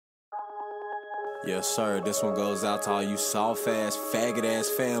Yes, sir. This one goes out to all you soft-ass, faggot-ass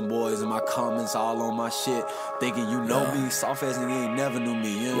fanboys in my comments all on my shit. Thinking you know me. Soft-ass nigga ain't never knew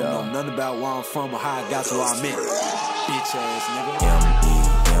me. You don't know nothing about where I'm from or how I got to where I'm at. Bitch-ass nigga.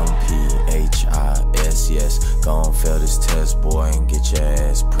 M-E-M-P-H-I-S, yes. Gon' fail this test, boy, and get your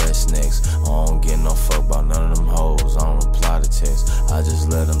ass pressed next. I don't get no fuck about none of them hoes. I don't reply to text. I just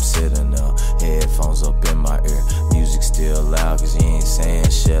let them sit in there. Headphones up in my ear. Music still loud, cause you ain't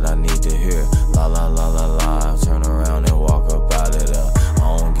saying shit I need to hear. La la la la la, turn around and walk up out of there.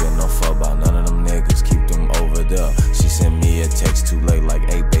 I don't get no fuck about none of them niggas, keep them over there. She sent me a text too late like,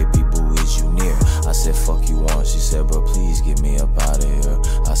 hey baby boo, is you near? I said, fuck you want? She said, bro, please get me up out of here.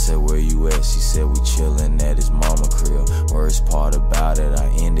 I said, where you at? She said, we chillin' at his mama crib. Worst part about it, I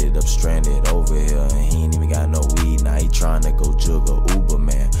ended up stranded over here, and he ain't even got no weed. Now he tryna go jug a Uber,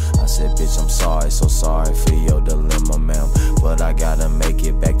 man. I said, bitch, I'm sorry, so sorry for your dilemma, ma'am, but I gotta make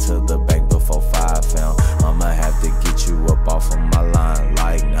it back to the bank before 5 found. I'ma have to get you up off of my line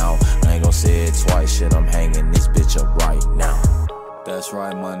like now. I ain't gon' say it twice, shit, I'm hanging this bitch up right now. That's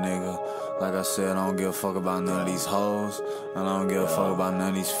right, my nigga. Like I said, I don't give a fuck about none of these hoes, and I don't give a fuck about none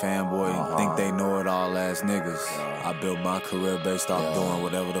of these fanboy think they know it all ass niggas. I built my career based off doing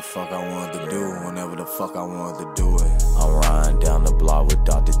whatever the fuck I wanted to do, whenever the fuck I wanted to do it. I'm riding down the block with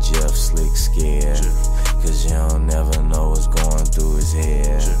Dr. Jeff, slick scared, cause you don't never know what's going through his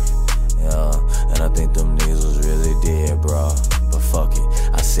head. Yeah, and I think them niggas was really dead, bro. But fuck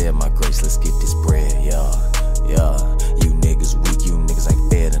it, I said my grace, let's get this bread, yeah. You niggas weak, you niggas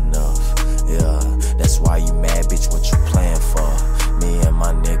ain't fed enough. Yeah, that's why you mad, bitch, what you playing for? Me and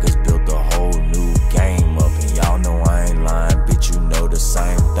my niggas built a whole new game up, and y'all know I ain't lying, bitch, you know the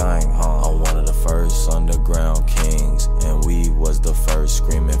same thing, huh? I'm one of the first underground kings, and we was the first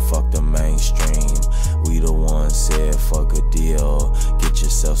screaming, fuck the mainstream. We the ones said, fuck a deal, get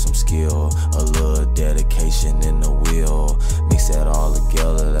yourself some skill, a little dedication in the wheel. Mix that all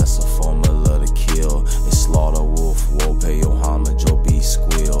together, that's a formula to kill. It's Slaughter Wolf, whoa, pay your homage, or be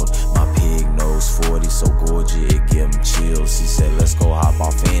squealed. My pig nose 40, so gorgeous, it give him chills. He said, let's go hop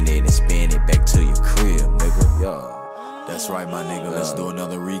off in it and spin it back to your crib, nigga. Yeah. That's right, my nigga, let's do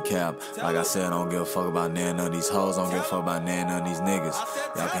another recap. Like I said, I don't give a fuck about none of these hoes, I don't give a fuck about none of these niggas.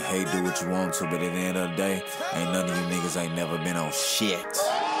 Y'all can hate, do what you want to, but at the end of the day, ain't none of you niggas ain't never been on shit.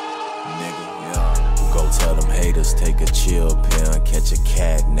 Nigga, yeah. Go tell them haters, take a chill pill and catch a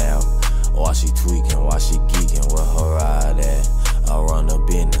cat nap. While she tweaking, while she geeking, where her ride at? I run a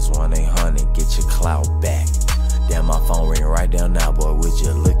business, 1-800, get your clout back. Damn, my phone ring right down now, boy, would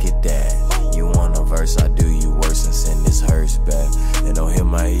you look at that? You want a verse, I do you worse and send this hearse back. And don't hit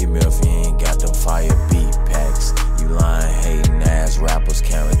my email if you ain't got them fire beat packs. You lying, hating ass rappers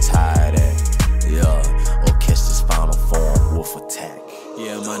can't retire that. Yeah, or catch this final form, wolf attack.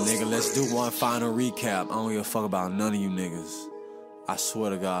 Yeah, my nigga, let's do one final recap. I don't give a fuck about none of you niggas. I swear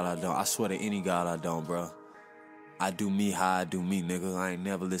to God I don't. I swear to any God I don't, bro. I do me how I do me, nigga. I ain't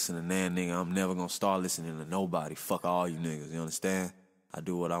never listen to nan nigga. I'm never gonna start listening to nobody. Fuck all you niggas, you understand? I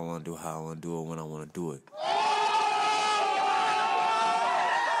do what I wanna do, how I wanna do it, when I wanna do it.